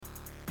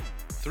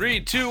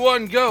3, 2,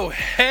 1, go.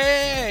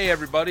 Hey,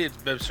 everybody. It's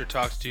Bibster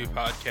Talks to You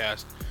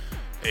podcast.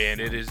 And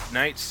it is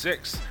night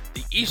 6,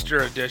 the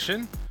Easter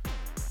edition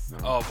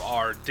of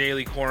our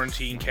daily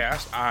quarantine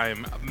cast.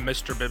 I'm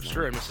Mr.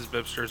 Bibster and Mrs.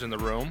 Bibster's in the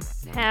room.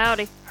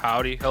 Howdy.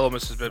 Howdy. Hello,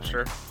 Mrs.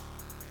 Bibster.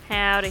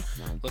 Howdy.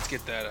 Let's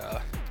get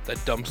that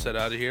dump set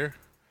out of here.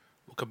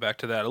 We'll come back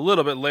to that a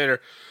little bit later.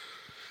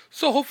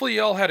 So hopefully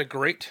y'all had a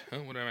great... Oh,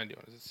 what am I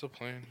doing? Is it still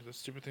playing? Is that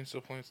stupid thing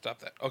still playing? Stop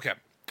that. Okay.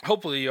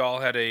 Hopefully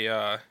y'all had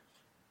a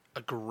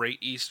great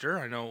Easter.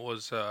 I know it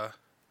was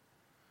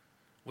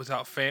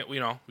without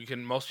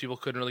most people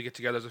couldn't really get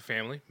together as a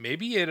family.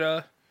 Maybe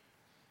there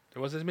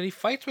wasn't as many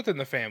fights within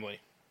the family.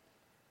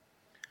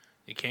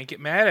 You can't get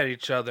mad at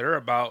each other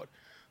about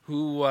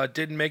who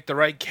didn't make the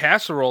right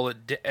casserole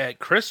at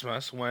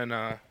Christmas when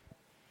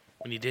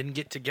you didn't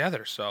get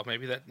together. So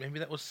maybe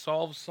that will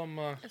solve some.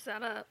 Is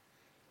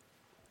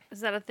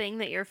that a thing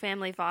that your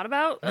family fought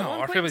about? No,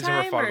 our family's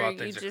never fought about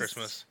things at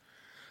Christmas.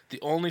 The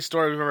only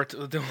story we've ever...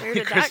 Where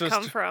did that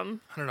come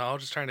from? I don't know. I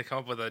was just trying to come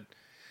up with an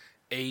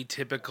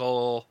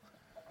atypical,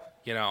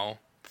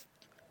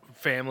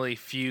 family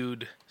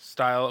feud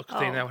style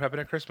thing that would happen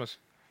at Christmas.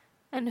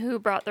 And who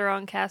brought the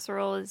wrong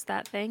casserole is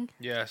that thing?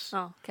 Yes.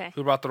 Oh, okay.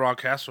 Who brought the wrong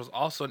casserole is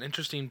also an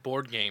interesting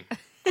board game.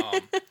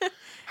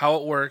 How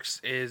it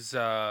works is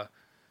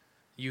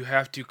you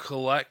have to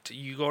collect...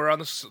 You go around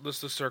the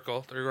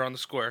circle, or you go around the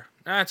square.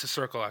 It's a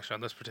circle, actually,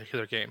 on this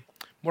particular game.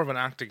 More of an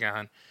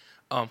octagon.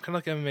 Kind of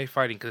like MMA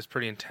fighting, because it's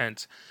pretty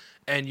intense.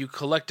 And you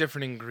collect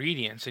different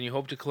ingredients, and you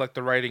hope to collect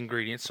the right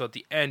ingredients, so at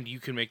the end, you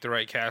can make the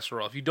right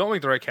casserole. If you don't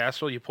make the right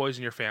casserole, you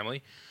poison your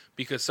family,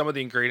 because some of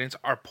the ingredients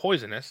are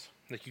poisonous.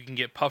 Like, you can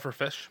get puffer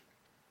fish.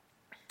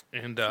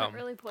 And, is that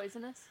really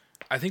poisonous?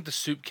 I think the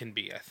soup can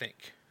be,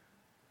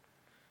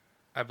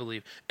 I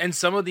believe. And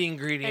some of the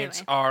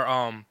ingredients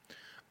are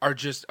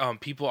just,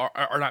 people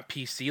are not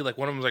PC. Like,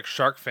 one of them is like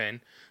shark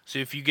fin. So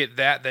if you get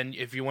that, then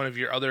if you one of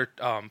your other,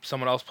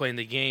 someone else playing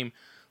the game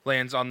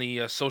lands on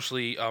the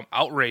socially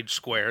outraged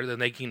square, then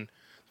they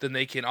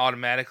can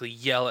automatically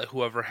yell at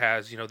whoever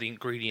has the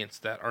ingredients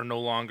that are no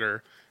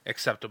longer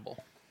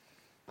acceptable.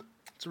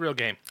 It's a real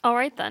game. All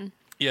right then.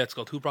 Yeah, it's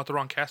called Who Brought the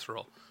Wrong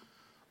Casserole.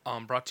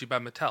 Brought to you by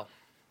Mattel,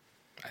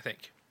 I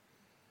think.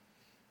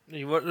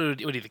 What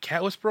the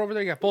cat whisperer over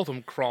there? You got both of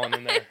them crawling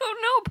in there. I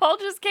don't know. Paul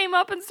just came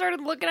up and started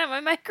looking at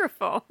my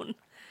microphone. What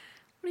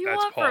do you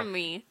want Paul. From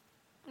me?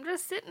 I'm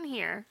just sitting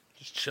here.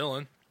 Just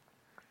chilling.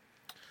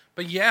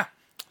 But yeah.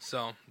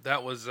 So,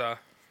 that was,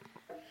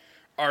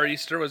 our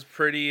Easter was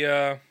pretty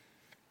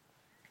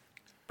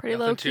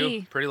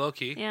low-key. Pretty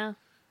low-key. Yeah.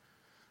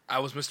 I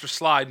was Mr.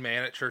 Slide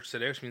Man at church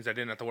today, which means I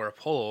didn't have to wear a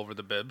polo over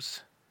the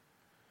bibs.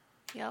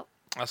 Yep.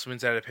 Also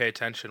means I had to pay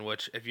attention,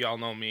 which, if y'all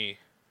know me...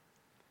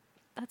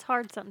 That's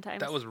hard sometimes.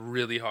 That was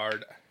really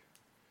hard.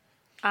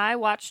 I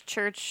watched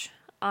church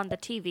on the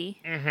TV.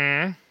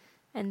 Mm-hmm.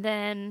 And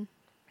then,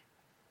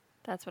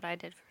 that's what I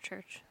did for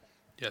church.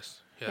 Yes.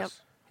 Yep.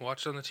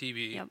 Watched on the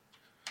TV. Yep.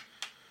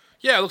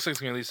 Yeah, it looks like it's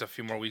going to be at least a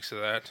few more weeks of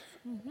that.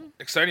 Mm-hmm.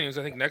 Exciting news.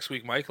 I think next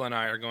week, Michael and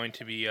I are going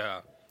to be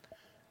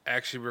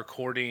actually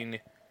recording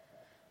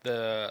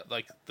the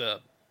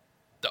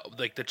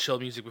chill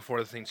music before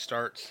the thing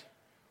starts.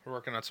 We're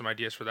working on some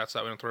ideas for that, so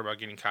that we don't have to worry about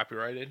getting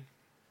copyrighted.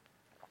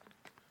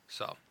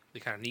 So, be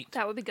kind of neat.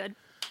 That would be good.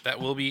 That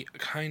will be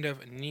kind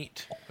of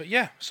neat. But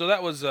yeah, so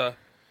that was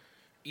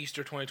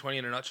Easter 2020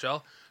 in a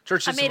nutshell.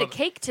 Church. I made a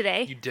cake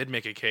today. You did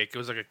make a cake. It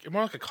was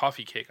more like a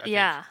coffee cake, I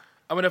think.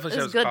 I'm going to definitely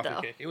say it was a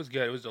coffee cake. It was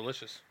good. It was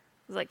delicious.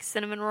 It was like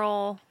cinnamon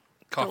roll,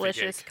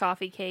 delicious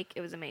coffee cake.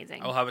 It was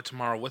amazing. I'll have it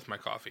tomorrow with my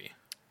coffee.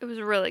 It was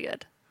really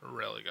good.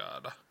 Really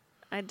good.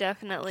 I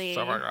definitely...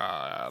 Oh my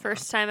God.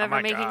 First time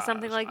ever making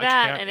something like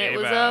that, and it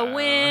was a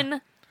win.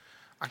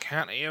 I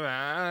can't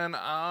even.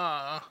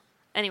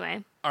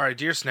 Anyway. All right,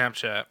 dear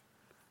Snapchat,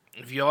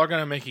 if y'all are going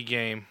to make a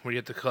game where you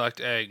have to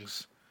collect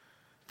eggs,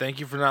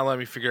 thank you for not letting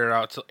me figure it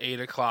out till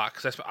 8 o'clock.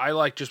 Because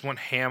I just went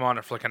ham on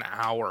it for like an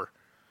hour.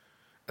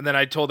 And then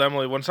I told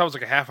Emily, once I was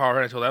like a half hour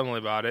in, I told Emily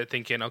about it,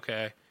 thinking,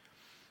 okay,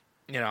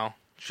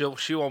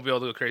 she won't be able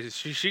to go crazy.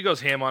 She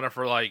goes ham on it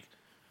for like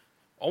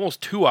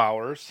almost 2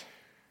 hours.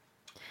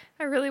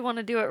 I really want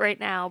to do it right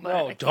now, but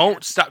no,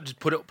 don't stop. Just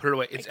put it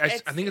away. I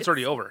think it's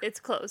already over. It's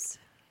closed.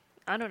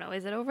 I don't know.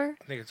 Is it over?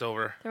 I think it's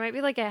over. There might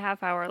be like a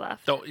half hour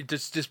left. Don't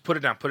just put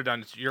it down. Put it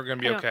down. You're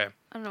gonna be okay.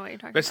 I don't know what you're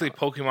talking Basically,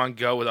 about. Pokemon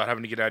Go without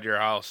having to get out of your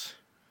house.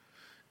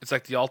 It's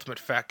like the ultimate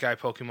fat guy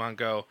Pokemon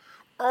Go.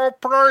 Oh,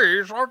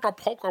 please, let the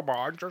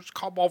Pokemon just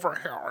come over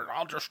here, and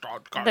I'll just...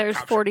 There's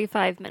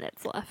 45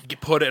 minutes left. You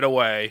put it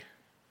away.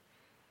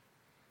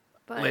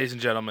 But... Ladies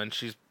and gentlemen,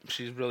 she's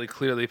really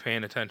clearly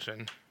paying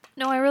attention.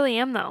 No, I really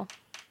am, though.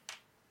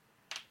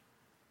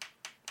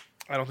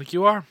 I don't think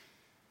you are.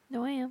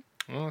 No, I am.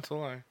 Well, that's a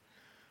lie.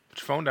 Put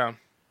your phone down.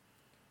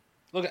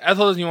 Look,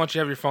 Ethel doesn't even want you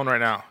to have your phone right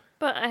now.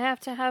 But I have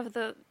to have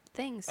the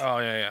things. Oh,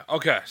 yeah.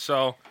 Okay,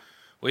 so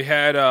we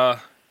had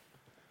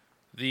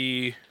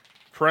the...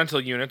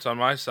 parental units on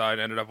my side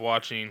ended up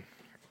watching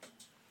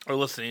or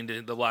listening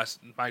to the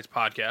last night's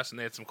podcast, and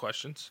they had some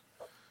questions.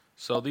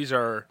 So these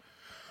are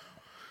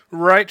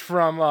right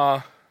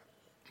from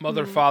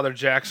Mother, Father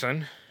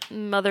Jackson.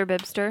 Mother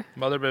Bibster.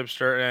 Mother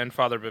Bibster and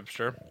Father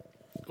Bibster.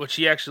 Which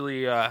he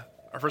actually, our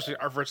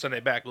first Sunday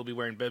back, will be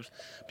wearing bibs.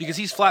 Because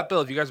he's flat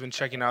bill. If you guys have been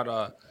checking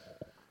out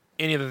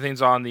any of the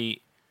things on the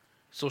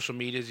social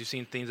medias, you've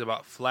seen things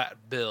about flat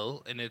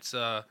bill. And it's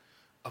a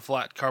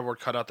flat cardboard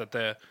cutout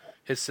that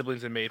his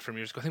siblings had made from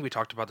years ago. I think we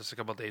talked about this a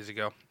couple of days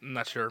ago. I'm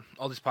not sure.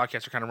 All these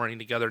podcasts are kind of running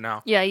together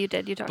now. Yeah, you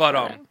did. You talked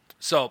about it.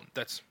 So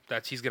that's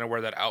he's going to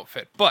wear that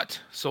outfit.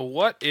 But, so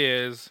what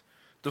is...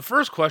 The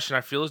first question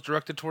I feel is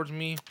directed towards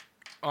me.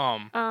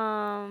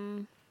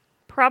 Probably.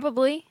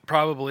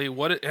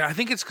 I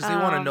think it's because they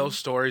want to know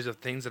stories of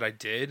things that I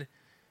did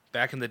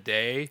back in the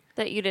day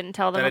that you didn't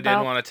tell them about. That I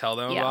didn't want to tell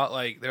them about.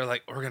 Like, they're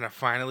like, we're gonna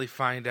finally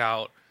find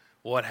out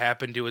what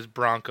happened to his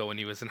Bronco when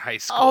he was in high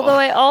school. Although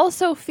I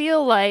also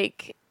feel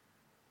like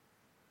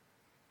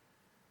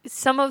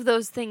some of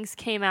those things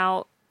came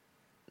out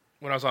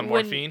when I was on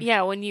morphine.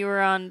 Yeah, when you were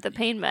on the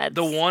pain meds.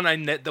 The one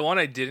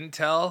I didn't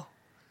tell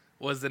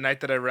was the night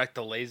that I wrecked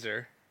the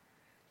laser.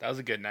 That was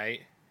a good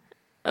night.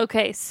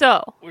 Okay,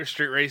 so we were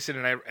street racing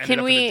and I ended up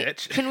in the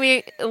ditch. Can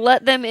we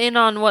let them in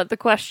on what the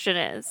question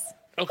is?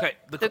 Okay,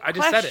 I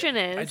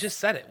just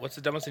said it. What's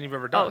the dumbest thing you've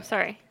ever done? Oh,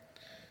 sorry.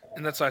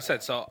 And that's what I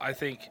said. So I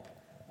think,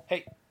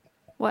 hey,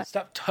 what?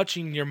 Stop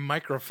touching your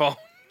microphone.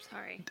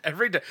 Sorry.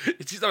 Every day,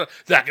 it's just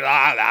smacking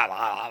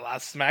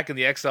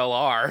the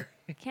XLR.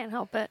 Can't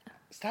help it.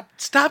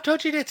 Stop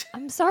touching it.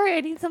 I'm sorry.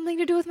 I need something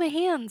to do with my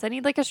hands. I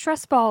need like a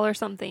stress ball or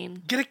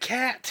something. Get a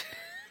cat.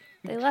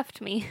 They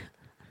left me.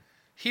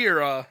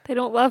 Here, they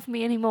don't love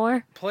me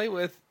anymore. Play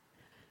with.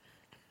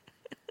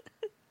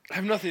 I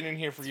have nothing in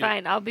here for it's you.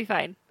 Fine. I'll be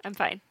fine. I'm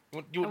fine.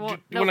 You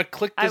want to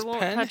click this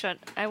pen?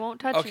 I won't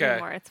touch it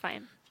anymore. It's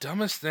fine.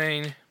 Dumbest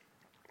thing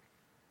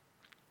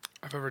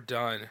I've ever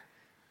done.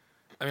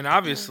 I mean,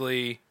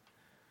 obviously,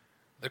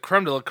 the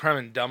creme de la creme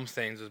in dumb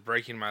things is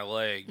breaking my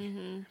leg,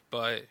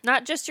 but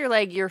not just your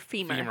leg, your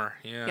femur. Femur,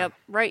 yeah. Yep,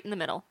 right in the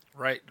middle.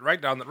 Right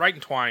in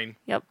twine.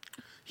 Yep.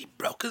 He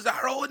broke his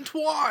arrow in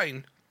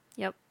twine.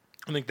 Yep.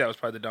 I think that was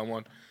probably the dumb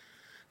one.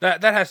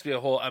 That has to be a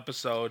whole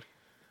episode,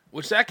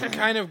 which that can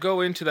kind of go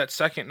into that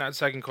not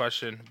second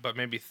question, but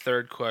maybe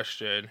third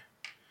question,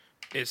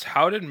 is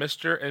how did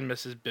Mr. and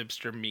Mrs.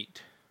 Bibster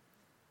meet?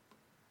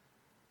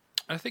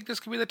 I think this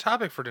could be the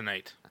topic for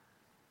tonight.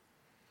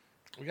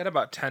 We got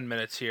about 10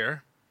 minutes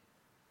here.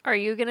 Are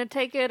you going to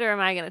take it or am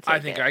I going to take it? I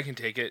think I can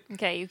take it.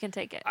 Okay, you can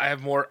take it. I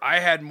had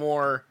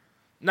more,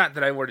 not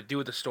that I were to do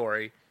with the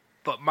story,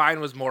 but mine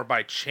was more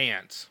by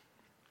chance.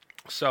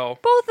 So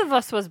both of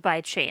us was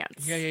by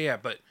chance. Yeah.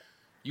 But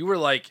you were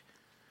like,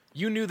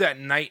 you knew that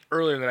night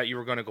earlier that you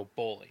were going to go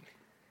bowling.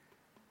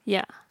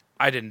 Yeah.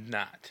 I did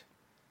not.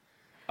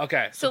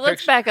 Okay. So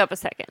let's back up a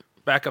second.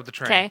 Back up the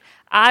train. Okay.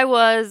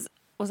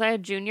 Was I a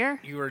junior?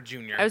 You were a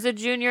junior. I was a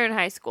junior in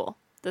high school.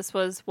 This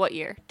was what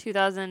year?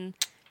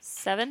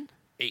 2007?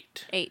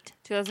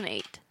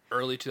 2008.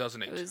 Early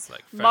 2008. It was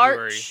like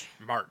February.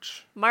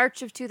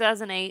 March of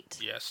 2008.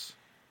 Yes.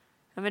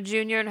 I'm a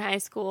junior in high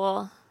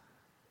school.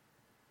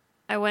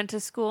 I went to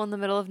school in the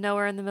middle of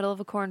nowhere in the middle of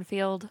a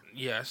cornfield.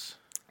 Yes.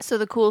 So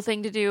the cool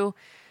thing to do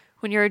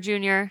when you're a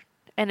junior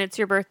and it's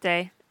your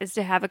birthday is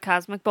to have a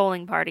cosmic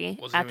bowling party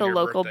at the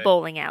local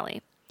bowling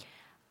alley.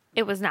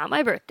 It was not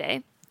my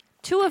birthday.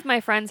 2 of my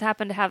friends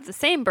happened to have the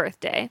same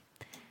birthday.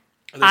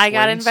 I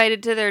got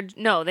invited to their...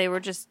 No, they were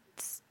just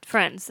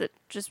friends that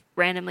just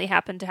randomly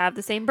happened to have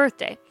the same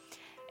birthday.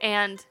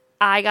 And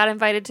I got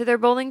invited to their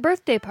bowling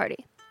birthday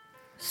party.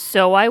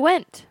 So I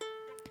went.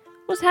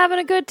 Was having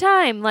a good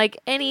time, like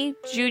any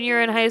junior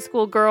in high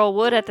school girl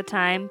would at the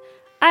time.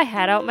 I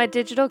had out my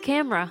digital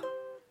camera.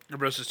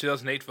 This is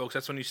 2008, folks.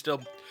 That's when you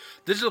still...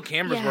 Digital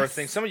cameras were a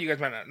thing. Some of you guys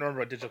might not remember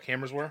what digital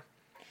cameras were.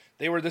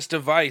 They were this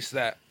device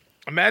that...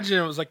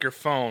 Imagine it was like your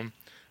phone,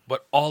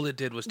 but all it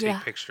did was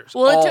take pictures.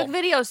 Well, it took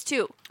videos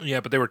too. Yeah,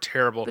 but they were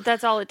terrible. But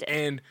that's all it did.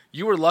 And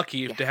you were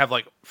lucky to have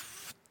like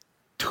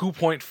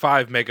 2.5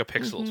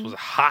 megapixels. It was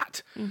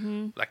hot.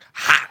 Like,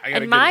 hot. I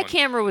got and my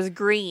camera was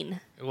green.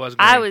 It was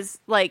green. I was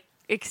like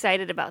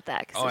excited about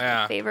that because it's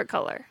my favorite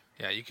color.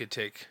 Yeah, you could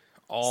take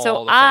all the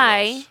photos.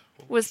 I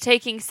was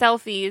taking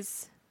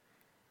selfies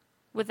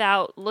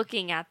without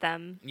looking at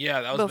them.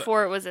 Yeah, that was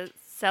before it was a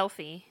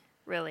selfie,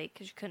 really,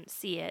 because you couldn't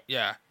see it.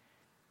 Yeah.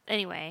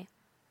 Anyway,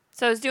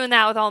 so I was doing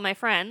that with all my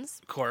friends.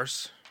 Of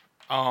course.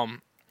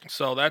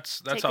 So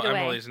that's how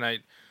Emily's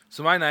night.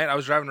 So my night, I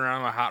was driving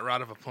around my hot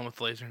rod of a Plymouth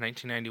Laser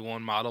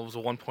 1991 model. It was a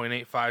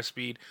 1.85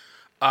 speed.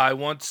 I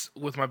once,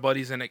 with my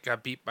buddies in it,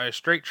 got beat by a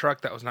straight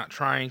truck that was not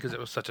trying because it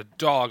was such a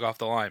dog off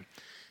the line.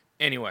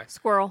 Anyway.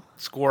 Squirrel.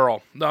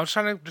 No, I was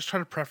trying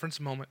to preference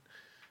a moment.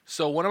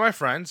 So one of my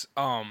friends,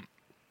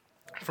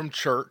 from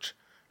church,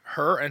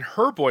 her and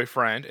her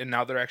boyfriend, and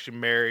now they're actually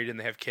married and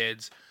they have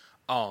kids,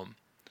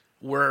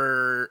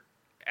 were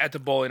at the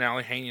bowling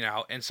alley hanging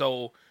out. And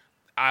so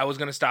I was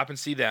going to stop and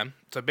see them.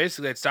 So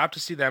basically I'd stop to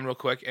see them real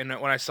quick. And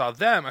when I saw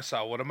them, I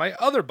saw one of my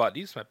other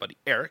buddies, my buddy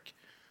Eric,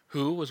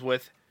 who was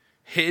with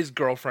his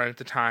girlfriend at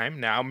the time,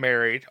 now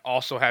married,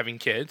 also having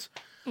kids.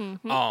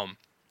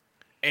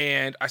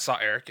 And I saw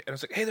Eric, and I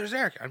was like, "Hey, there's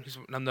Eric. He's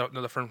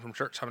another friend from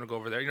church. I'm gonna go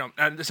over there."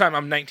 And this time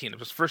I'm 19. It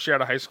was first year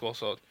out of high school,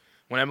 so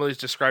when Emily's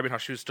describing how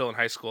she was still in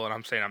high school, and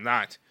I'm saying I'm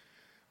not, it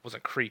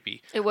wasn't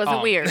creepy. It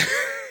wasn't weird.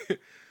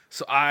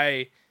 So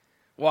I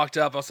walked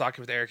up. I was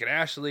talking with Eric and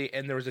Ashley,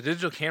 and there was a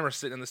digital camera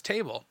sitting on this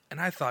table, and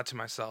I thought to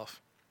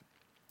myself,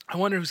 "I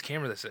wonder whose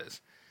camera this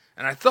is."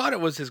 And I thought it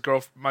was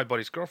my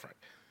buddy's girlfriend.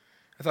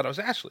 I thought it was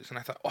Ashley's, and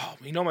I thought, "Oh,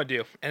 you know what I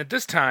do?" And at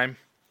this time,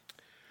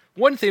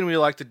 one thing we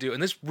like to do,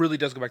 and this really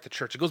does go back to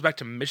church. It goes back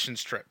to mission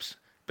trips,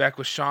 back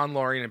with Sean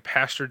Lorian and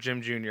Pastor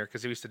Jim Jr.,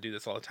 because he used to do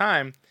this all the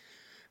time,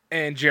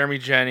 and Jeremy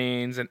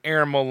Jennings and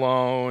Aaron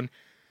Malone.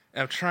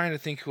 And I'm trying to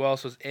think who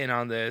else was in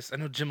on this. I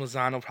know Jim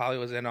Lozano probably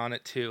was in on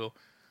it too.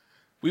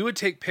 We would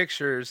take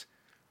pictures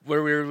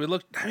where we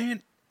looked. I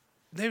mean,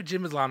 maybe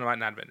Jim Lozano might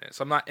not have been in it,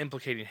 so I'm not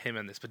implicating him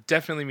in this, but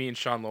definitely me and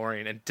Sean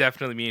Lorian, and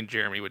definitely me and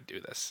Jeremy would do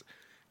this.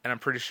 And I'm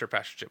pretty sure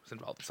Pastor Jim was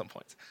involved at some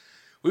points.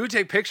 We would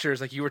take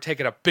pictures like you were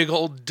taking a big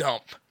old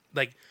dump.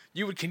 Like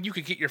you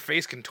could get your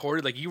face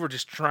contorted like you were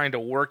just trying to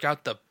work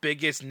out the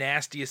biggest,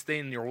 nastiest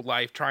thing in your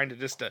life, trying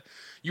to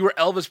you were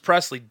Elvis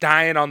Presley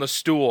dying on the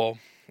stool.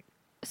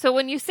 So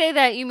when you say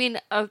that, you mean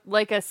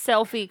like a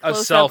selfie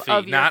close-up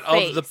of your not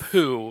face. Of the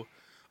poo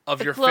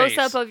of your face. The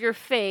close-up of your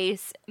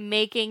face,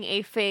 making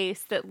a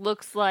face that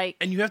looks like...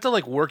 And you have to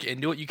like work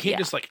into it. You can't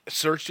just like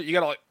search it. You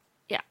gotta like...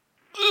 Yeah.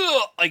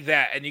 Like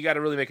that. And you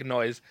gotta really make a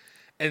noise.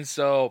 And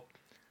so...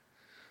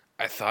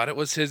 I thought it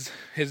was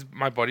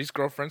my buddy's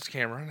girlfriend's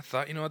camera, and I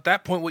thought, at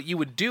that point, what you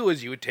would do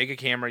is you would take a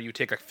camera, you would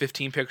take like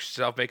 15 pictures of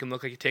yourself, make them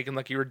look like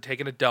you were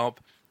taking a dump,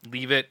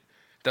 leave it.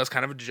 That was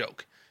kind of a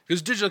joke.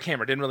 Because digital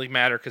camera didn't really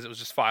matter because it was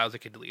just files, I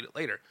could delete it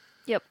later.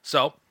 Yep.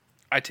 So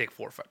I take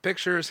 4 or 5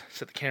 pictures,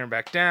 set the camera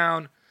back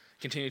down,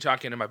 continue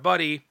talking to my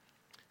buddy.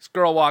 This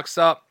girl walks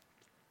up,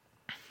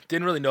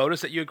 didn't really notice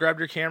that you had grabbed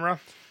your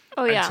camera.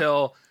 Oh yeah.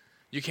 Until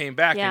you came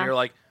back and you're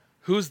like,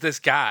 "Who's this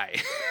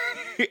guy?"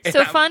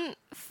 So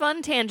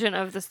fun tangent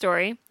of the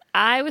story.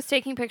 I was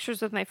taking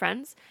pictures with my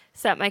friends,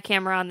 set my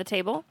camera on the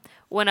table,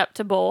 went up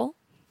to bowl,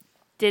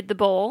 did the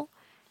bowl,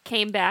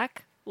 came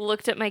back,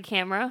 looked at my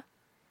camera,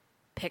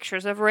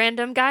 pictures of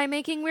random guy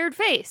making weird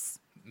face.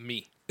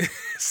 Me.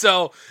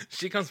 So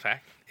she comes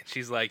back and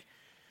she's like,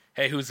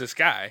 "Hey, who's this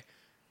guy?"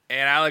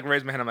 And I like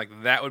raise my hand. I'm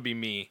like, "That would be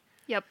me."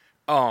 Yep.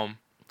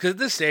 Because at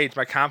this stage,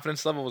 my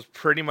confidence level was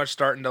pretty much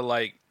starting to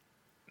like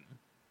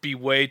be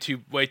way too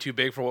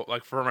big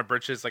for my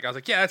britches. Like I was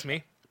like, "Yeah, that's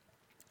me."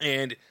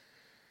 And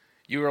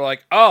you were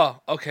like,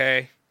 "Oh,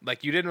 okay."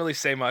 Like you didn't really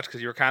say much because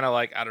you were kind of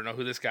like, "I don't know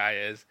who this guy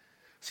is."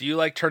 So you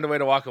like turned away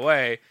to walk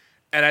away,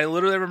 and I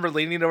literally remember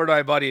leaning over to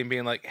my buddy and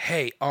being like,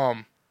 "Hey,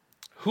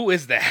 who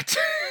is that?"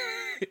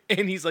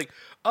 And he's like,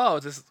 "Oh,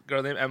 it's this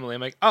girl named Emily."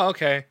 I'm like, "Oh,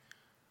 okay.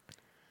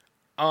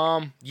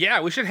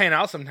 Yeah, we should hang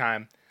out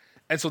sometime."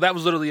 And so that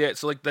was literally it.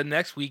 So like the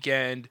next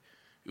weekend,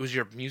 it was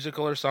your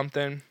musical or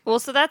something. Well,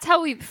 so that's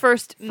how we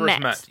first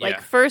met. Yeah.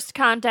 Like first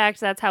contact,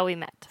 that's how we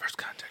met. First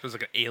contact. It was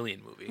like an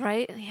alien movie.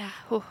 Right? Yeah.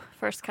 Ooh,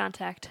 first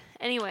contact.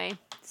 Anyway,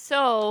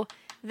 so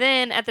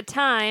then at the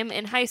time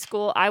in high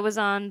school, I was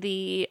on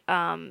the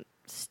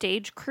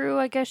stage crew,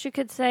 I guess you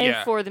could say,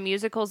 for the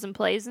musicals and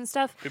plays and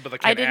stuff. People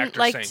that I can't didn't act or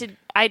like sing.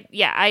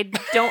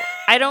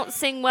 I don't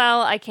sing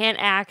well. I can't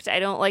act. I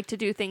don't like to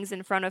do things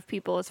in front of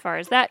people as far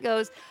as that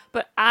goes.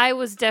 But I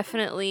was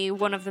definitely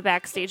one of the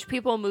backstage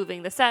people,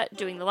 moving the set,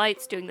 doing the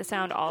lights, doing the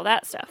sound, all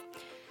that stuff.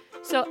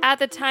 So at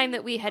the time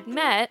that we had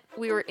met,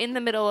 we were in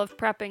the middle of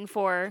prepping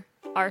for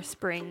our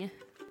spring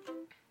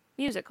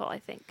musical, I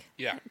think.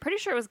 Yeah. I'm pretty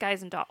sure it was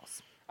Guys and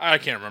Dolls. I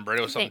can't remember.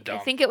 It was something dumb. I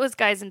think it was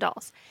Guys and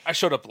Dolls. I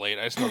showed up late.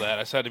 I just know that.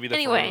 I just had to be there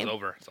before it was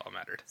over. That's all that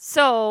mattered.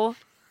 So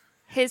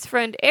his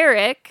friend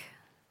Eric...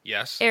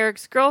 Yes.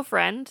 Eric's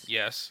girlfriend,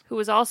 yes, who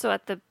was also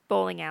at the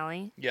bowling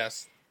alley,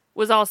 yes,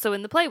 was also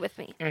in the play with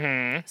me.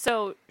 Mm-hmm.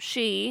 So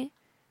she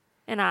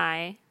and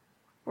I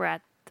were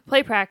at the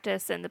play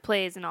practice and the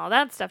plays and all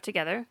that stuff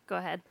together. Go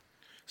ahead.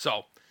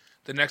 So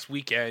the next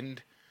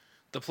weekend,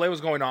 the play was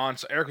going on.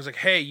 So Eric was like,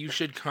 "Hey, you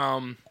should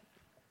come."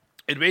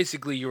 And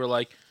basically, you were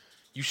like,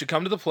 "You should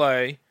come to the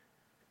play."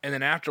 And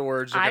then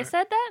afterwards... I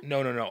said that?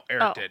 No.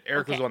 Eric did.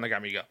 Eric was the one that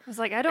got me to go. I was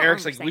like, I don't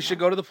Eric's like, we should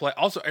go to the play.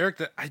 Also,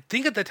 Eric, I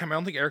think at that time, I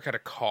don't think Eric had a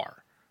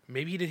car.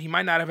 Maybe he did. He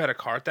might not have had a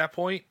car at that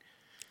point.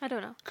 I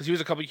don't know. Because he was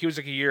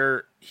like a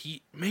year...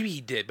 Maybe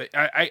he did. But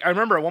I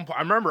remember at one point...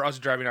 I remember us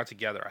driving out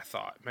together, I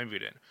thought. Maybe we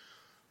didn't.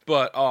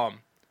 But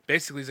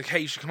basically, he's like, "Hey,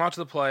 you should come out to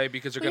the play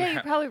because they're going to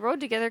you probably rode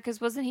together because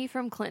wasn't he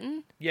from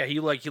Clinton? Yeah, he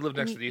lived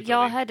next to the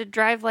Y'all had to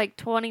drive like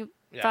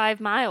 25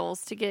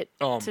 miles to get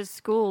to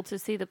school to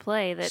see the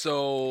play.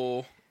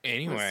 So...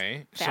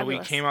 Anyway, so we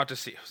came out to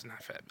see... It was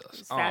not fabulous. It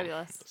was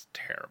fabulous. It was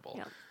terrible.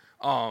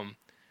 Yep.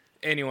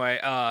 Anyway,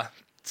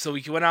 so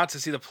we went out to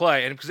see the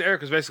play, and because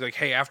Eric was basically like,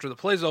 "Hey, after the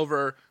play's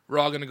over, we're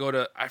all going to go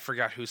to..." I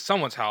forgot who.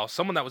 Someone's house.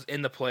 Someone that was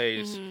in the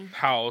play's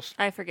house.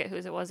 I forget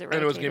whose it was. And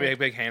it was going to be a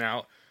big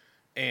hangout.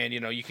 And,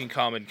 you can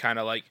come and kind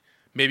of like...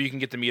 Maybe you can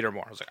get to meet her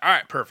more. I was like, all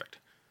right, perfect.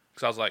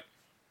 Because I was like,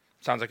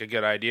 sounds like a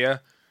good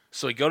idea.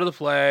 So we go to the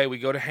play. We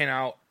go to hang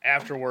out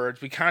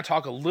afterwards. We kind of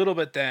talk a little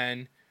bit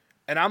then...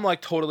 And I'm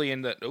like totally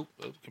in the,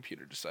 the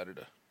computer decided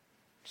to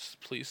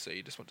please say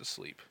you just went to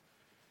sleep.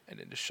 And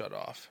then just shut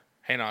off.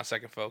 Hang on a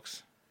second,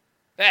 folks.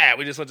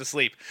 We just went to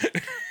sleep.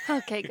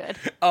 Okay, good.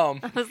 I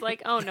was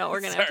like, oh no,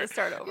 we're going to have to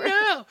start over.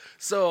 No.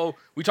 So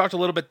we talked a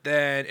little bit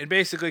then and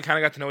basically kind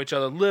of got to know each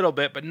other a little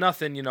bit, but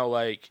nothing,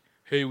 like,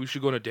 hey, we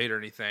should go on a date or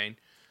anything.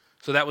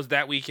 So that was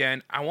that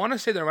weekend. I want to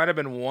say there might have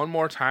been one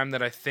more time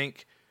that I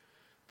think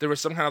there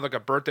was some kind of like a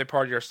birthday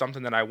party or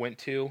something that I went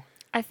to.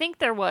 I think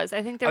there was.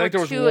 I think there were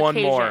two one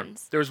occasions. More.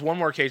 There was one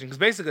more occasion because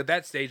basically at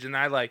that stage, and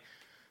I like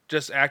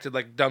just acted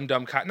like dumb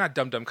Kyle, not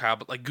dumb Kyle,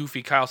 but like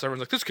goofy Kyle. So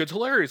everyone's like, this kid's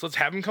hilarious. Let's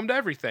have him come to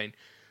everything.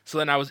 So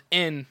then I was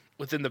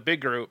within the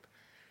big group.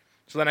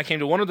 So then I came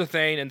to one other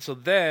thing, and so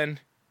then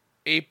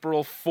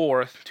April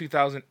 4th,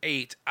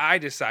 2008, I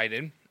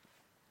decided,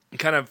 and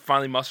kind of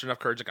finally mustered enough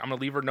courage, like I'm going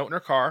to leave her a note in her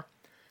car,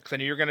 because I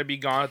knew you were going to be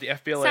gone at the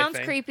FBLA Sounds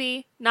thing.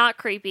 creepy. Not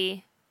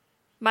creepy.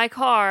 My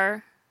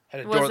car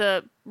was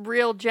a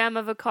real gem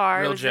of a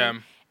car. Real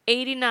gem.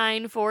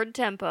 89 Ford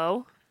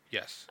Tempo.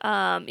 Yes.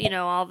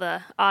 All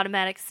the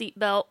automatic seat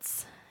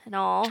belts and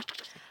all.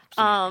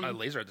 My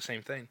laser had the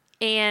same thing.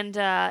 And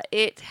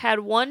it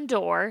had one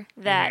door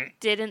that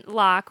didn't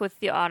lock with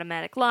the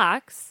automatic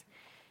locks.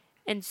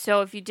 And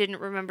so if you didn't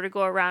remember to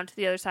go around to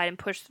the other side and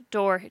push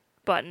the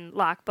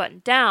lock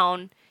button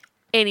down,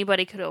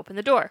 anybody could open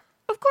the door.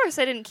 Of course,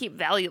 I didn't keep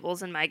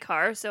valuables in my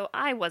car, so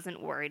I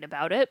wasn't worried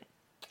about it.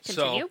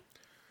 Continue. So,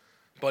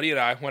 Buddy and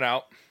I went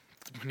out.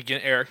 Again,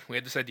 Eric, we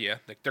had this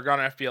idea. Like, they're gone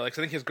on FBLA, because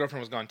I think his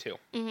girlfriend was gone, too.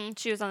 Mm-hmm.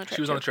 She was on the trip,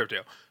 She was on the trip,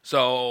 too.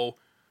 So,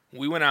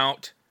 we went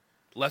out,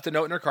 left a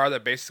note in her car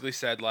that basically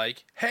said,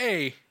 like,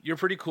 hey, you're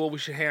pretty cool. We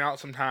should hang out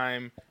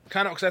sometime.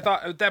 Kind of, because I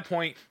thought at that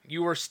point,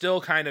 you were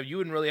still kind of, you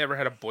hadn't really ever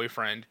had a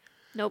boyfriend.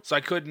 Nope. So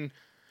I couldn't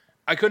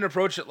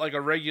approach it like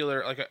a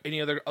regular, like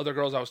any other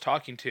girls I was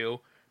talking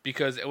to,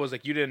 because it was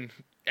like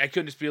I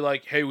couldn't just be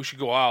like, hey, we should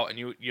go out, and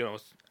you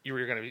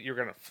were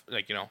gonna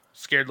like,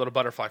 scared little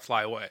butterfly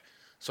fly away.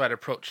 So I had to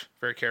approach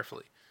very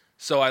carefully.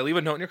 So I leave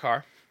a note in your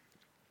car,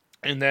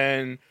 and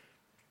then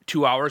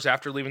 2 hours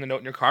after leaving the note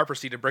in your car,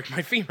 proceed to break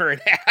my femur in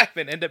half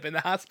and end up in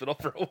the hospital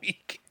for a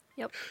week.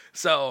 Yep.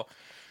 So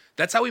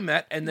that's how we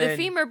met. And then the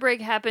femur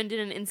break happened in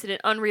an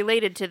incident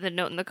unrelated to the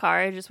note in the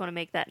car. I just want to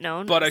make that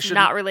known. But it's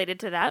not related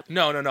to that.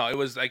 No. It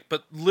was like,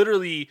 but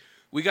literally,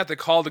 we got the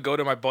call to go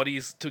to my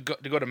buddies to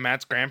go to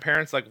Matt's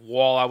grandparents, like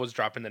while I was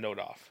dropping the note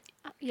off.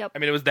 Yep. I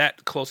mean, it was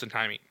that close in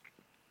timing.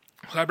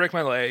 So I break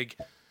my leg.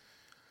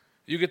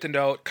 You get the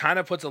note. Kind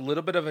of puts a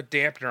little bit of a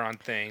dampener on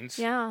things.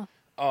 Yeah.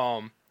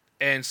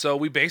 And so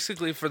we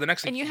basically, for the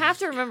next... And you have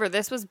to remember,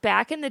 this was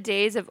back in the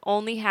days of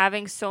only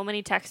having so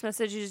many text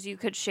messages you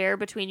could share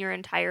between your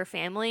entire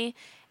family,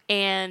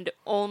 and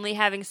only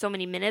having so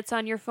many minutes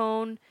on your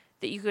phone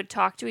that you could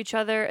talk to each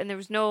other, and there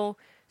was no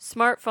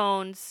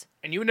smartphones.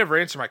 And you would never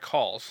answer my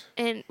calls.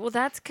 And, well,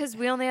 that's because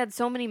we only had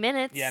so many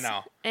minutes. Yeah,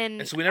 no.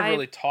 And so we never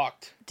really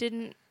talked.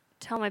 Didn't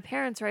tell my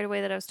parents right away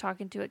that I was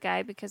talking to a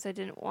guy because I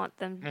didn't want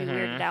them to be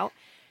weirded out.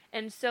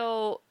 And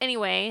so,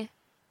 anyway,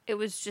 it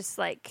was just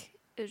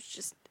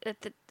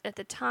at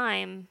the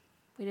time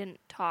we didn't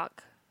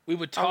talk. We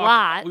would talk a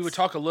lot. We would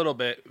talk a little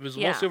bit. It was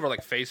mostly over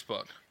like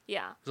Facebook.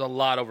 Yeah. It was a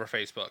lot over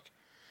Facebook.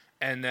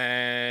 And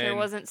then there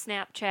wasn't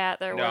Snapchat.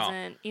 There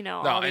wasn't, No,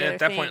 all the and other at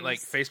that things. point, like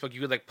Facebook,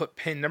 you would like put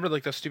pin. Remember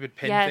like those stupid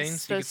pin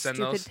things? You could send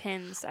those stupid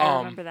pins. I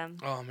remember them.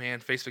 Oh man,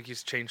 Facebook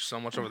used to change so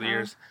much over the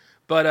years.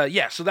 But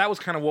yeah, so that was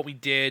kind of what we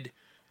did.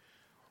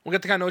 We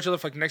got to kind of know each other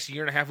for like the next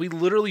year and a half. We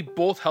literally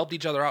both helped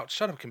each other out.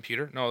 Shut up,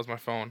 computer. No, it was my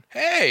phone.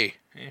 Hey,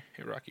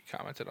 Rocky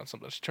commented on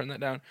something. Let's turn that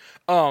down.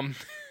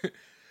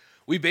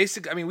 We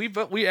basically, I mean,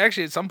 we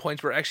actually at some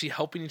points were actually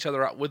helping each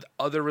other out with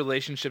other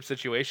relationship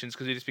situations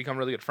because we just become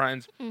really good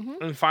friends.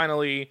 Mm-hmm. And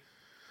finally,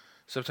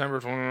 September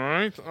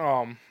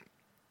 29th.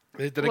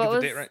 Did I get the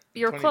date right?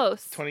 You're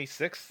close.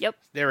 26th? Yep.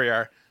 There we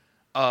are.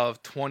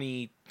 Of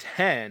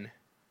 2010.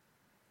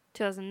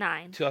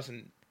 2009.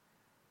 2009.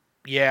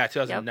 Yep, it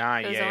was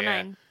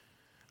 09.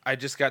 I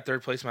just got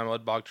third place in my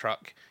mud bog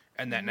truck,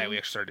 and that night we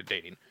actually started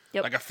dating.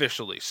 Yep. Like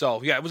officially.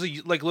 So yeah, it was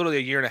like literally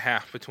a year and a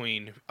half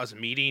between us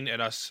meeting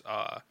and us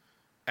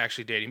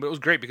actually dating. But it was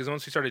great because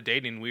once we started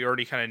dating, we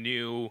already kind of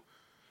knew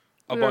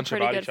a bunch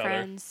about each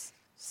friends, other.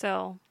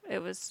 So it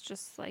was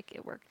just like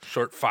it worked.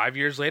 Short 5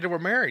 years later, we're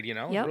married.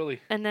 Yep.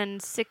 Really. And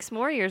then 6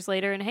 more years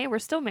later, and hey, we're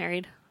still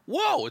married.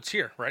 Whoa! It's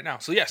here right now.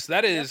 So yes,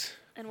 that is. Yep.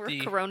 And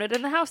we're coroned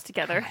in the house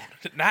together.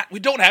 We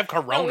don't have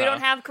corona. No, we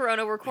don't have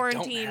corona. We're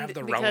quarantined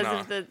because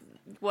of the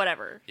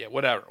whatever. Yeah,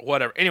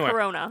 whatever. Anyway,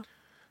 corona.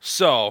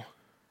 So,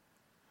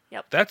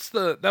 yep. That's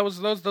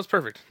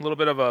perfect. A little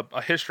bit of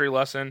a history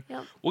lesson.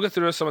 Yep. We'll get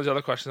through some of the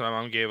other questions my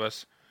mom gave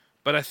us,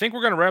 but I think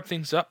we're gonna wrap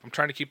things up. I'm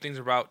trying to keep things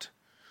about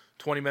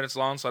 20 minutes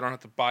long, so I don't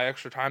have to buy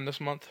extra time this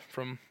month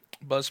from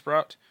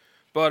Buzzsprout.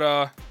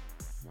 But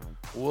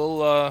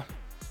we'll.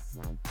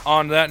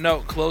 On that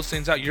note, close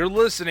things out. You're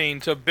listening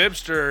to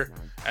Bibster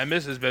and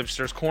Mrs.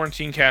 Bibsters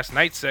Quarantine Cast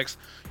Night 6.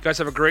 You guys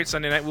have a great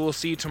Sunday night. We will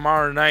see you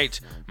tomorrow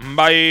night.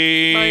 Bye.